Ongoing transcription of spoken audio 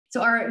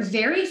So our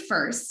very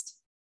first,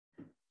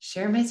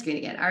 share my screen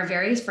again, our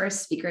very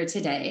first speaker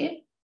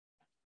today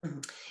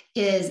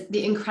is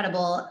the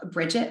incredible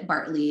Brigitte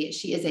Bartley.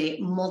 She is a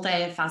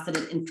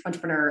multifaceted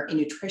entrepreneur, a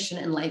nutrition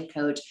and life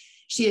coach.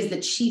 She is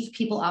the Chief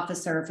People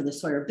Officer for the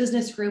Sawyer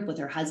Business Group with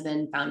her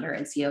husband, founder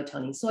and CEO,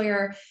 Tony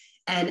Sawyer.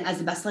 And as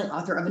the best-selling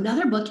author of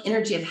another book,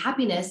 Energy of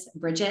Happiness,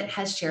 Brigitte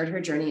has shared her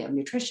journey of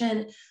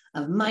nutrition,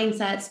 of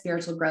mindset,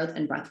 spiritual growth,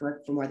 and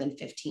breathwork for more than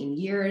 15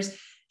 years.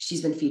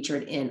 She's been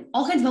featured in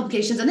all kinds of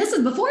publications, and this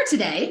is before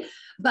today,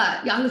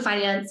 but Yahoo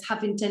Finance,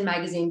 Huffington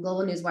Magazine,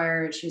 Global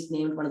Newswire. She was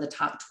named one of the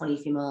top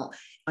 20 female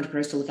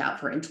entrepreneurs to look out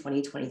for in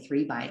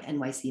 2023 by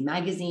NYC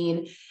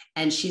Magazine.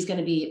 And she's going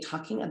to be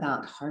talking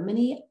about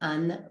Harmony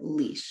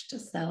Unleashed.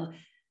 So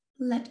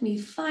let me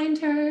find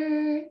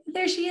her.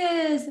 There she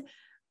is.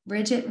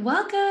 Brigitte,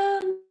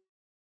 welcome.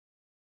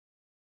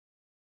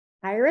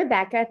 Hi,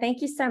 Rebecca.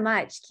 Thank you so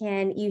much.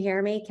 Can you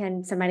hear me?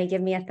 Can somebody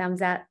give me a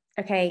thumbs up?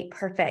 Okay,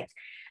 perfect.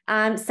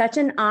 Such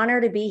an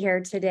honor to be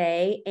here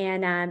today.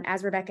 And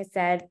as Rebecca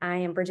said, I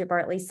am Brigitte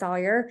Bartley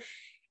Sawyer.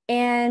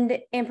 And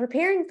in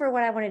preparing for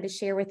what I wanted to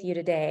share with you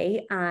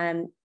today,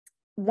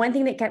 one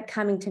thing that kept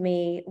coming to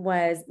me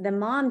was the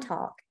mom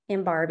talk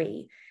in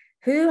Barbie.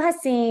 Who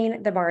has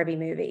seen the Barbie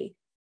movie?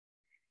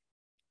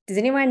 Does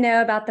anyone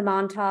know about the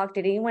mom talk?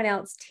 Did anyone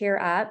else tear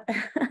up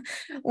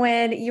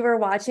when you were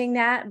watching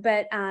that?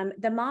 But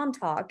the mom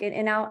talk,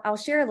 and I'll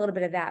share a little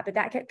bit of that, but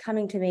that kept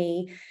coming to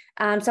me.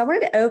 So I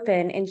wanted to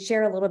open and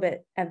share a little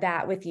bit of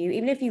that with you,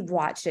 even if you've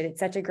watched it. It's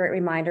such a great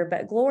reminder.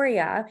 But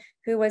Gloria,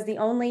 who was the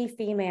only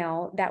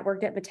female that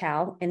worked at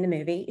Mattel in the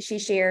movie, she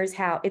shares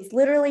how it's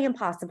literally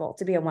impossible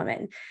to be a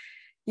woman.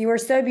 You are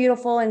so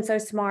beautiful and so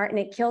smart, and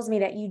it kills me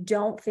that you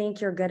don't think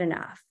you're good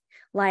enough.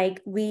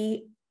 Like,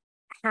 we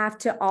have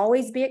to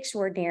always be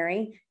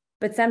extraordinary,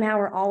 but somehow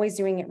we're always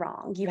doing it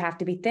wrong. You have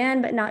to be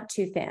thin, but not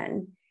too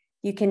thin.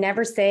 You can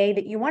never say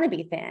that you want to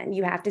be thin.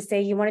 You have to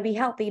say you want to be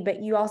healthy,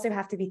 but you also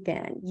have to be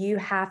thin. You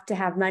have to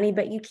have money,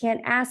 but you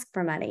can't ask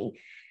for money.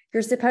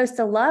 You're supposed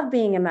to love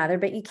being a mother,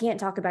 but you can't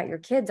talk about your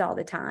kids all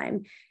the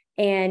time.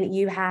 And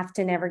you have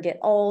to never get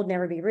old,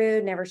 never be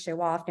rude, never show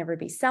off, never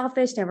be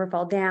selfish, never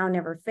fall down,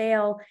 never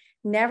fail,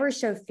 never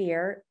show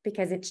fear,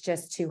 because it's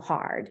just too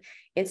hard.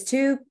 It's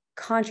too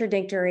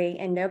contradictory,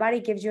 and nobody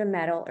gives you a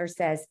medal or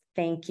says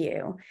thank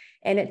you.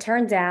 And it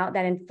turns out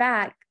that, in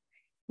fact,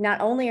 not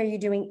only are you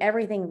doing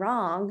everything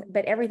wrong,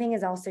 but everything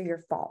is also your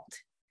fault.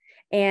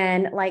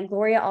 And like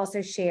Gloria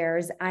also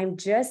shares, I'm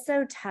just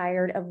so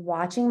tired of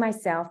watching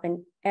myself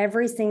and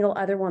every single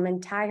other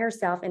woman tie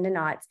herself into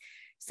knots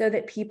so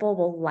that people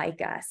will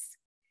like us.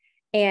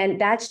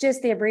 And that's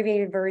just the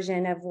abbreviated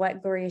version of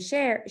what Gloria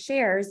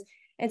shares.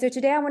 And so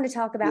today I want to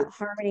talk about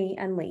Harmony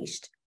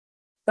Unleashed.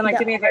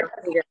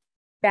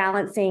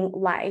 Balancing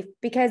life,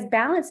 because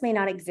balance may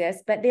not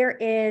exist, but there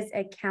is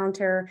a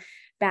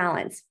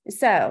counterbalance.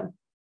 So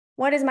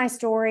what is my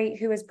story?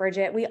 Who is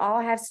Brigitte? We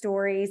all have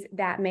stories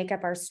that make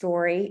up our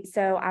story.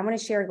 So I want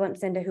to share a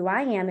glimpse into who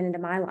I am and into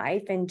my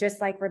life. And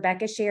just like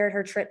Rebecca shared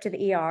her trip to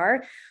the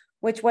ER,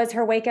 which was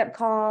her wake-up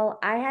call,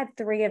 I had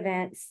 3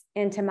 events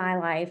into my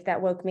life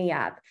that woke me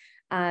up.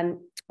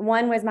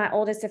 One was my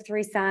oldest of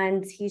 3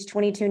 sons. He's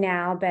 22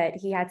 now, but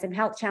he had some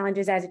health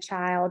challenges as a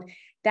child.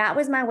 That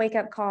was my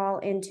wake-up call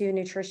into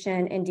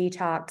nutrition and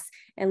detox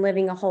and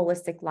living a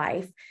holistic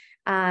life.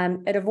 A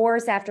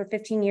divorce after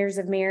 15 years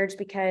of marriage,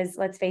 because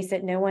let's face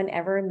it, no one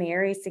ever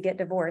marries to get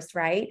divorced,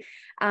 right?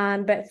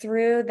 But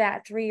through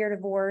that 3-year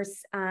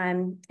divorce,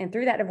 and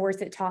through that divorce,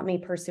 it taught me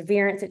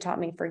perseverance. It taught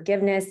me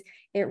forgiveness.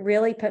 It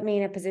really put me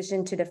in a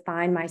position to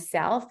define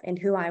myself and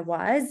who I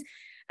was.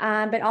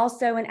 But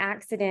also an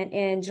accident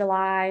in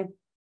July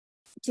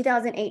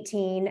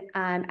 2018.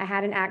 I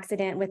had an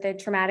accident with a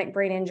traumatic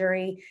brain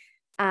injury.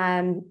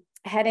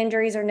 Head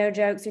injuries are no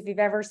joke. So if you've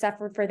ever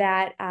suffered for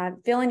that,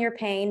 feeling your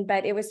pain,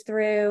 but it was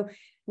through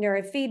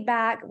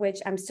neurofeedback, which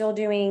I'm still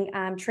doing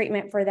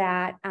treatment for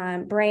that,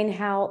 brain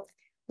health,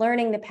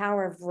 learning the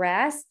power of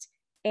rest.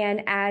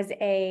 And as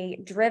a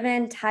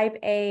driven type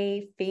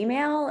A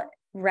female,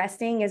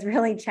 resting is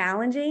really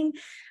challenging.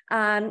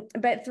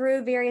 But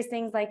through various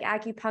things like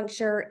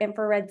acupuncture,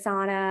 infrared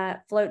sauna,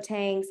 float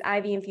tanks,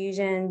 IV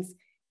infusions,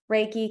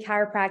 Reiki,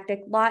 chiropractic,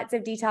 lots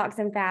of detox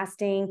and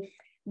fasting,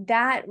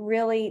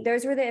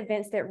 those were the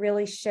events that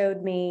really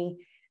showed me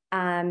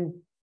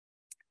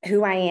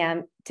who I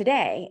am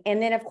today.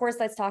 And then, of course,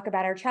 let's talk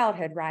about our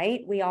childhood,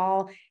 right? We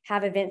all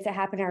have events that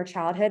happen in our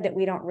childhood that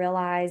we don't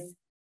realize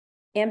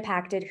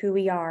impacted who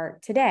we are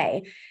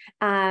today.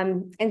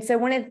 And so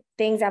one of the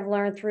things I've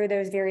learned through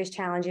those various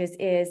challenges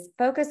is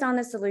focus on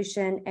the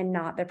solution and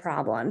not the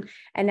problem.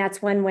 And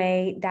that's one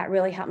way that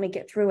really helped me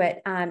get through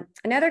it.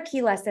 Another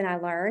key lesson I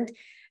learned,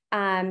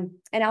 and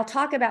I'll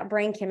talk about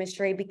brain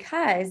chemistry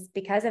because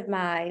of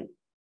my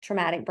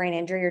traumatic brain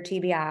injury or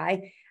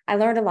TBI, I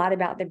learned a lot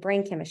about the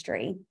brain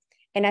chemistry.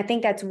 And I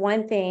think that's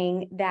one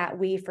thing that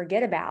we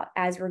forget about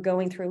as we're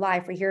going through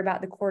life. We hear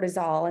about the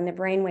cortisol and the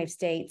brainwave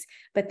states,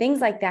 but things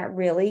like that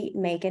really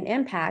make an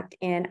impact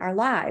in our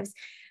lives.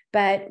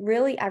 But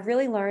really, I've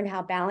really learned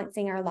how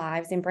balancing our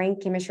lives and brain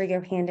chemistry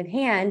go hand in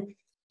hand.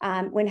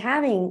 when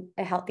having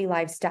a healthy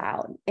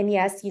lifestyle. And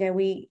yes,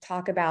 we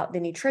talk about the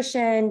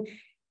nutrition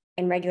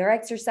and regular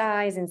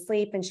exercise and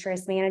sleep and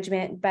stress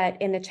management,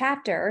 but in the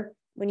chapter,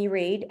 when you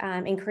read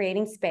in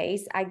Creating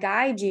Space, I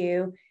guide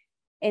you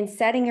in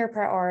setting your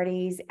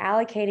priorities,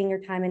 allocating your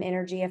time and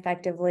energy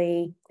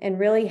effectively, and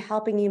really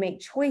helping you make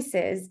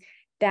choices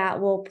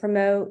that will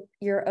promote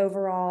your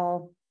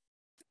overall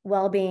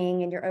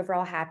well-being and your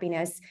overall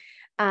happiness.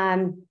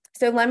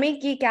 So let me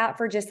geek out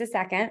for just a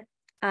second.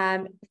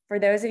 For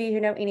those of you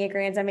who know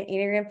Enneagrams, I'm an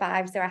Enneagram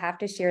 5, so I have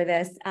to share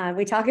this.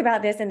 We talk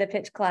about this in the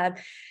Pitch Club,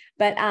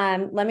 but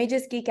let me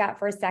just geek out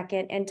for a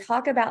second and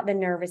talk about the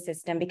nervous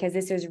system, because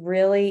this is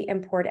really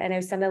important. I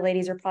know some of the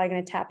ladies are probably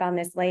going to tap on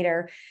this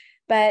later,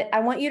 but I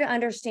want you to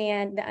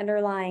understand the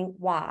underlying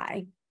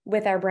why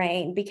with our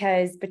brain,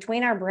 because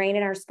between our brain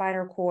and our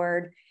spinal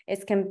cord,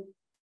 it's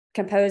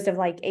composed of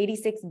like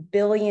 86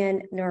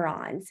 billion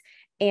neurons.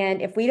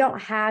 And if we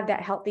don't have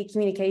that healthy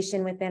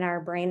communication within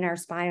our brain and our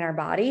spine and our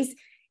bodies,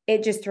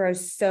 it just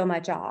throws so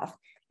much off.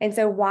 And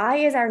so why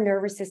is our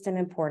nervous system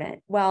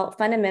important? Well,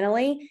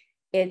 fundamentally,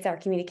 it's our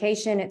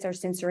communication, it's our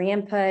sensory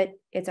input,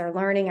 it's our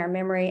learning, our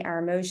memory, our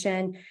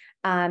emotion.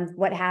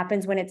 What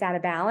happens when it's out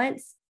of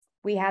balance?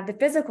 We have the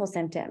physical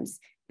symptoms.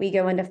 We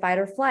go into fight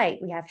or flight.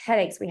 We have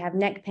headaches, we have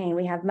neck pain,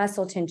 we have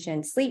muscle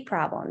tension, sleep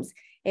problems.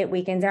 It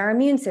weakens our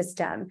immune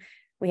system.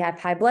 We have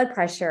high blood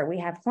pressure. We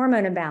have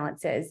hormone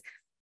imbalances.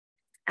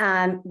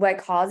 What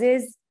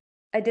causes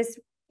a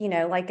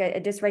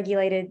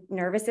dysregulated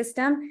nervous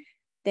system?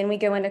 Then we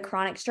go into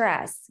chronic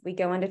stress. We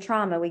go into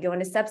trauma. We go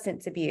into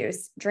substance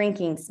abuse,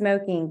 drinking,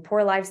 smoking,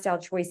 poor lifestyle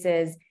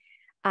choices.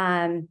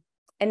 And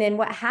then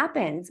what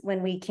happens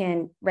when we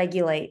can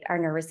regulate our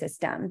nervous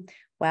system?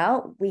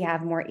 Well, we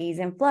have more ease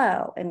and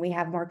flow, and we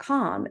have more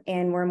calm,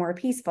 and we're more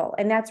peaceful.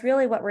 And that's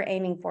really what we're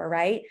aiming for,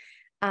 right?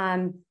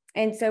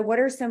 And so what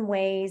are some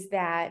ways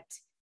that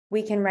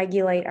we can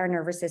regulate our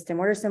nervous system?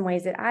 What are some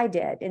ways that I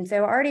did? And so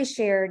I already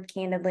shared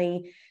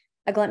candidly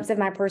a glimpse of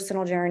my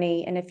personal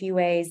journey in a few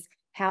ways,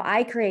 how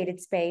I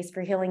created space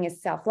for healing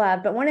is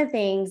self-love. But one of the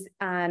things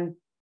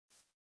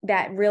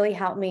that really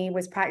helped me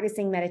was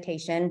practicing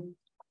meditation,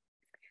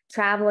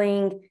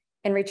 traveling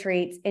and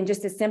retreats, and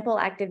just a simple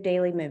active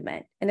daily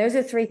movement. And those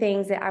are 3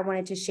 things that I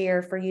wanted to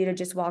share for you to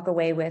just walk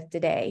away with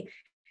today.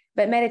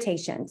 But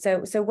meditation,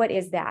 so what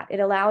is that? It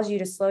allows you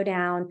to slow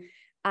down,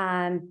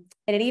 and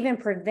it even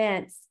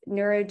prevents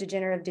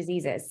neurodegenerative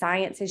diseases.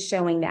 Science is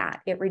showing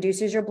that. It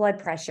reduces your blood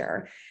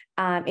pressure.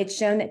 It's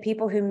shown that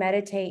people who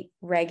meditate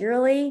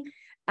regularly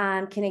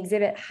can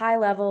exhibit high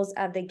levels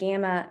of the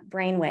gamma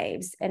brain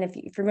waves. And if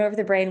you remove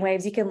the brain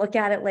waves, you can look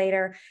at it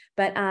later.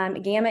 But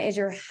gamma is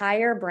your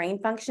higher brain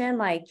function,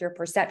 like your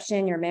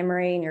perception, your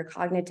memory, and your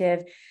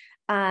cognitive.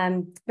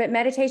 But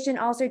meditation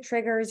also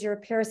triggers your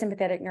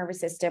parasympathetic nervous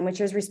system, which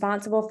is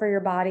responsible for your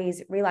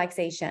body's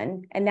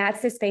relaxation. And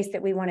that's the space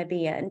that we want to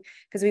be in,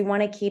 because we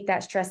want to keep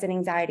that stress and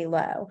anxiety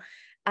low.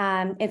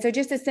 And so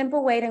just a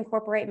simple way to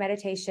incorporate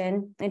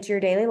meditation into your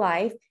daily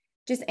life,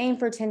 just aim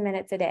for 10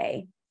 minutes a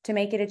day to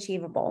make it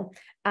achievable.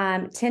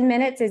 10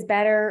 minutes is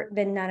better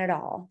than none at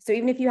all. So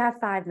even if you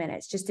have 5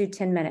 minutes, just do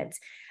 10 minutes.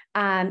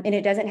 And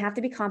it doesn't have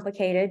to be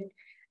complicated.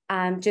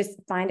 Just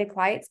find a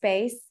quiet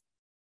space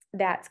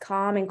that's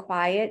calm and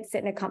quiet,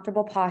 sit in a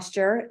comfortable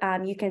posture.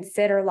 You can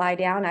sit or lie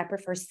down. I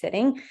prefer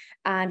sitting.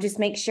 Just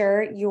make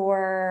sure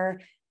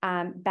your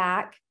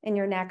back and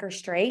your neck are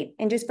straight,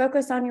 and just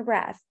focus on your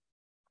breath.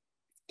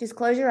 Just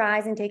close your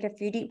eyes and take a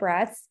few deep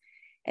breaths,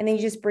 and then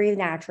you just breathe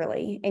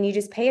naturally, and you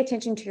just pay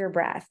attention to your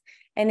breath.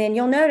 And then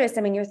you'll notice,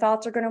 your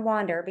thoughts are going to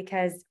wander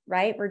because,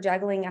 right, we're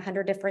juggling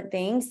 100 different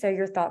things. So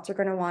your thoughts are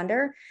going to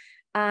wander,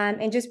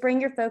 and just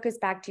bring your focus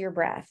back to your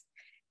breath.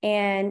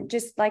 And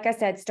just like I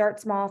said, start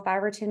small,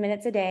 5 or 10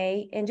 minutes a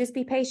day, and just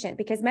be patient,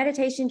 because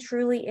meditation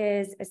truly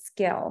is a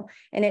skill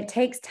and it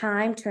takes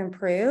time to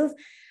improve.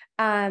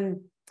 And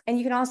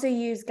you can also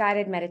use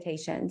guided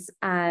meditations.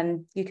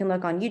 You can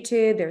look on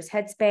YouTube, there's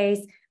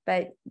Headspace,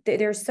 but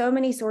there's so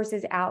many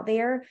sources out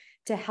there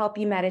to help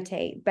you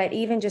meditate. But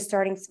even just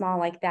starting small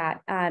like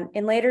that.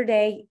 In later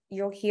day,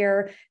 you'll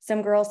hear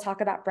some girls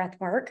talk about breath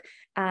work.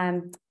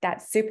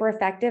 That's super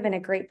effective and a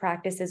great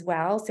practice as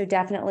well. So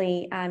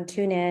definitely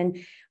tune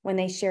in when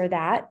they share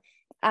that.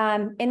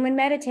 And when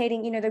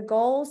meditating, the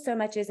goal so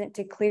much isn't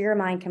to clear your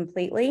mind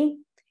completely.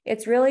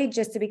 It's really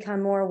just to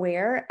become more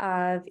aware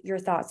of your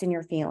thoughts and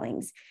your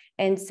feelings.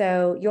 And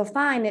so you'll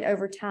find that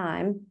over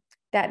time,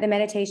 that the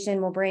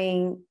meditation will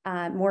bring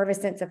more of a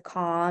sense of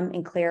calm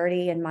and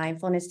clarity and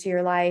mindfulness to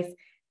your life.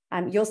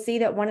 You'll see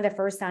that one of the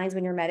first signs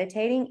when you're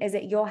meditating is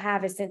that you'll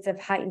have a sense of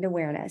heightened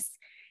awareness.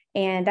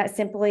 And that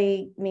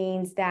simply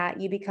means that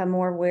you become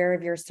more aware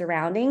of your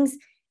surroundings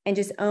and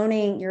just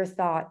owning your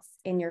thoughts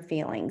and your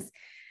feelings.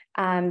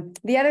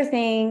 The other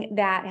thing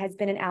that has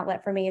been an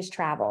outlet for me is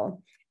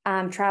travel.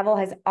 Travel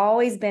has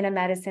always been a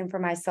medicine for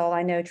my soul.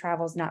 I know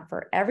travel is not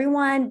for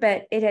everyone,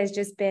 but it has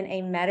just been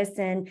a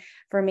medicine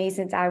for me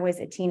since I was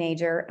a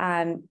teenager.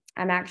 I'm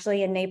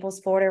actually in Naples,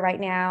 Florida right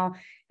now,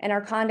 in our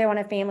condo on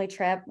a family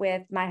trip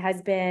with my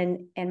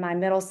husband and my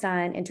middle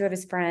son and 2 of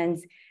his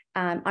friends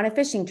on a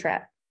fishing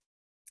trip.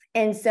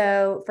 And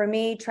so for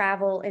me,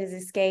 travel is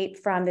escape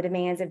from the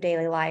demands of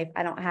daily life.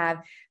 I don't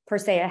have per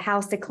se a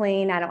house to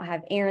clean. I don't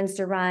have errands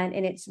to run.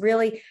 And it's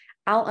really,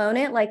 I'll own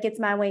it like it's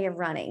my way of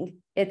running.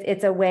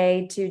 It's a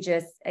way to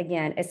just,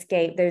 again,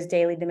 escape those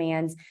daily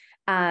demands.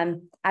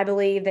 I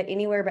believe that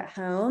anywhere but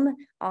home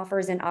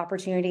offers an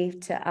opportunity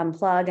to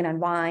unplug and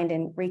unwind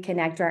and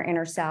reconnect to our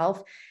inner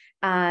self.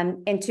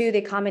 And two,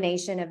 the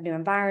combination of new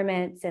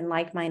environments and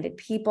like-minded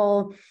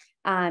people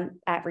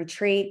at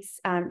retreats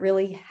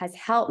really has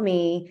helped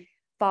me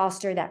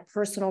foster that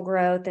personal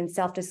growth and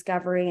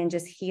self-discovery and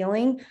just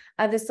healing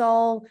of the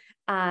soul.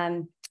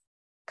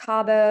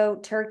 Cabo,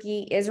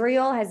 Turkey,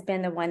 Israel has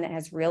been the one that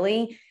has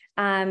really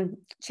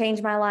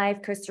changed my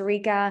life. Costa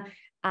Rica.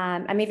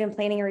 I'm even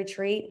planning a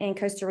retreat in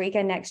Costa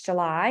Rica next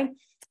July.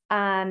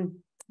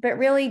 But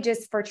really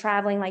just for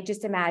traveling, like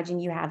just imagine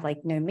you have like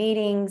no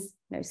meetings,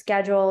 no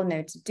schedule,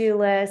 no to-do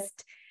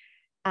list.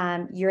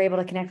 You're able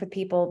to connect with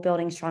people,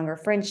 building stronger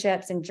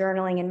friendships and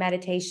journaling and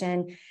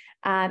meditation.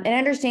 And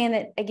understand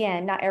that,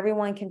 again, not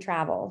everyone can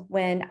travel.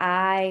 When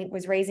I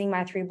was raising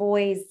my 3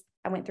 boys,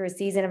 I went through a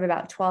season of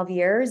about 12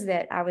 years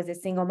that I was a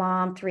single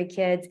mom, 3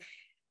 kids.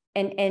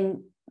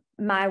 And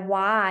my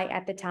why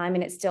at the time,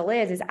 and it still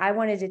is I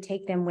wanted to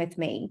take them with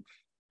me.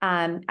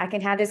 I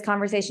can have this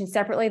conversation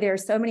separately. There are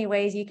so many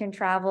ways you can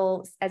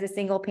travel as a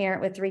single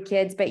parent with 3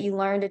 kids, but you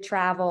learn to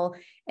travel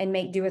and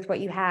make do with what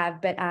you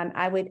have. But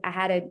I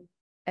had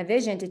a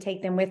vision to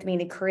take them with me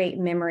to create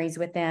memories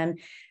with them.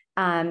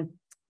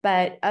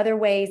 But other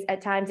ways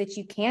at times that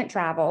you can't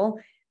travel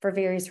for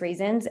various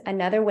reasons,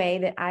 another way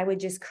that I would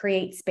just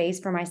create space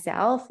for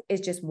myself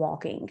is just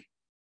walking.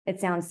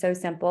 It sounds so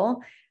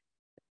simple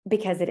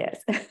because it is.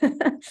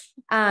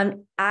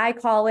 I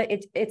call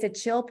it's a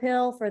chill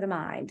pill for the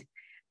mind.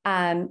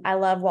 I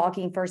love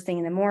walking first thing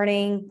in the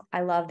morning.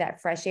 I love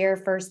that fresh air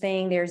first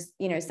thing. There's,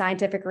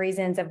 scientific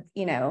reasons of,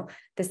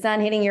 the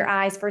sun hitting your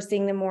eyes first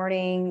thing in the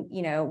morning,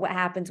 what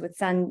happens with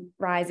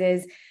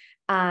sunrises.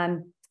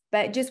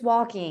 But just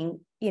walking,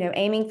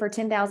 aiming for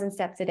 10,000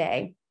 steps a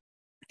day.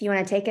 If you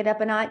want to take it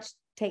up a notch,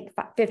 take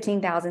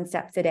 15,000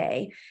 steps a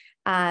day.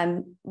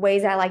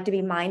 Ways I like to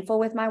be mindful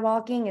with my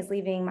walking is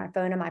leaving my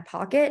phone in my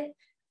pocket,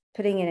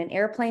 putting it in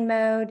airplane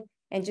mode,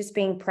 and just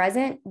being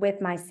present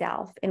with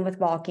myself and with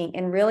walking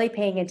and really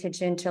paying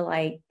attention to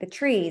like the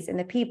trees and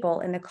the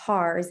people and the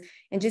cars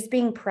and just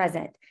being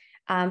present.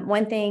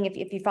 One thing,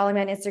 if you follow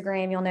me on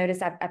Instagram, you'll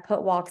notice I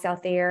put walks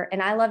out there,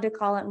 and I love to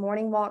call it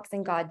morning walks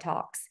and God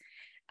talks,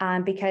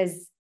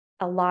 because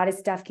a lot of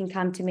stuff can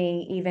come to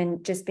me,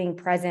 even just being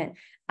present.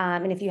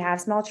 And if you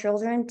have small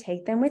children,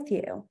 take them with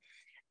you.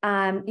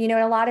 A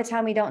lot of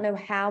time we don't know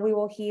how we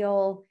will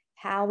heal,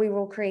 how we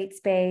will create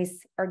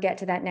space or get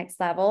to that next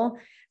level.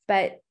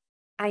 But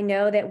I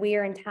know that we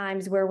are in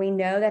times where we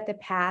know that the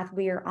path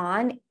we are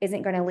on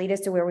isn't going to lead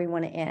us to where we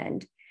want to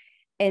end.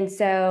 And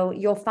so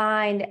you'll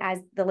find, as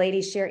the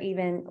ladies share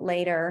even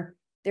later,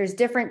 there's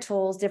different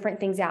tools, different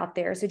things out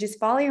there. So just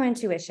follow your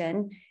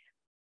intuition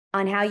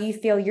on how you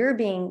feel you're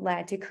being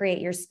led to create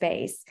your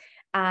space.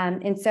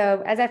 And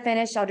so as I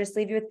finish, I'll just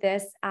leave you with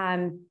this.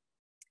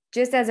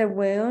 Just as a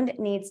wound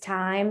needs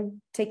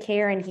time to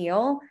care and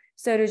heal,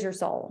 so does your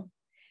soul.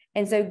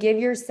 And so give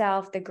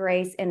yourself the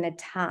grace and the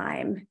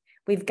time.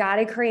 We've got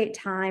to create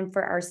time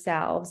for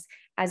ourselves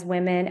as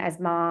women, as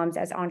moms,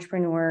 as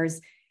entrepreneurs.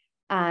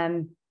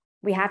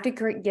 We have to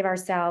give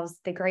ourselves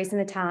the grace and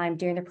the time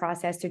during the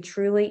process to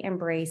truly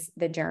embrace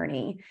the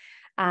journey.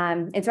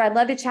 And so I'd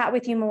love to chat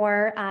with you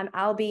more.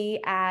 I'll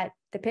be at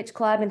the Pitch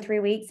Club in 3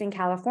 weeks in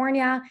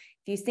California.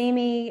 If you see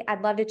me,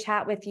 I'd love to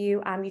chat with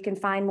you. You can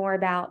find more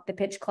about the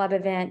Pitch Club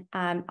event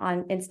on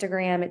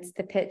Instagram. It's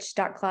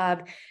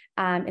thepitch.club.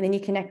 And then you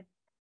connect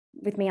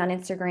with me on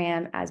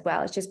Instagram as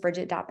well. It's just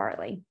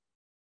Brigitte.Bartley.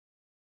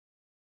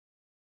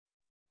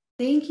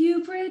 Thank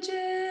you,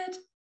 Bridget.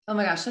 Oh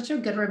my gosh, such a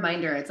good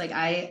reminder. It's like,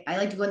 I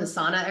like to go in the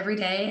sauna every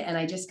day, and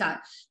I just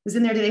was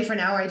in there today for an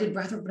hour. I did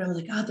breath work, but I was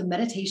like, oh, the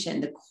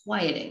meditation, the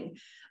quieting.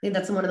 I think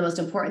that's one of the most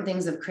important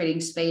things of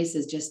creating space,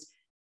 is just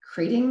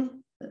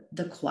creating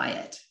the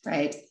quiet,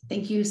 right?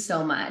 Thank you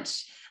so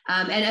much.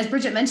 And as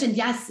Bridget mentioned,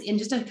 yes, in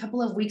just a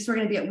couple of weeks, we're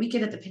going to be at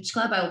Weekend at the Pitch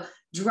Club. I'll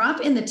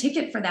drop in the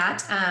ticket for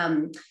that.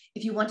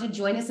 If you want to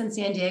join us in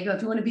San Diego,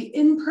 if you want to be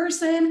in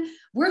person,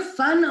 we're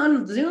fun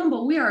on Zoom,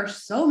 but we are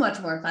so much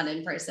more fun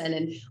in person.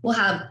 And we'll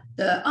have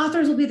the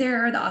authors will be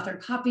there, the author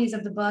copies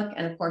of the book,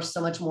 and of course, so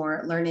much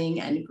more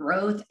learning and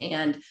growth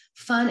and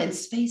fun and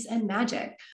space and magic.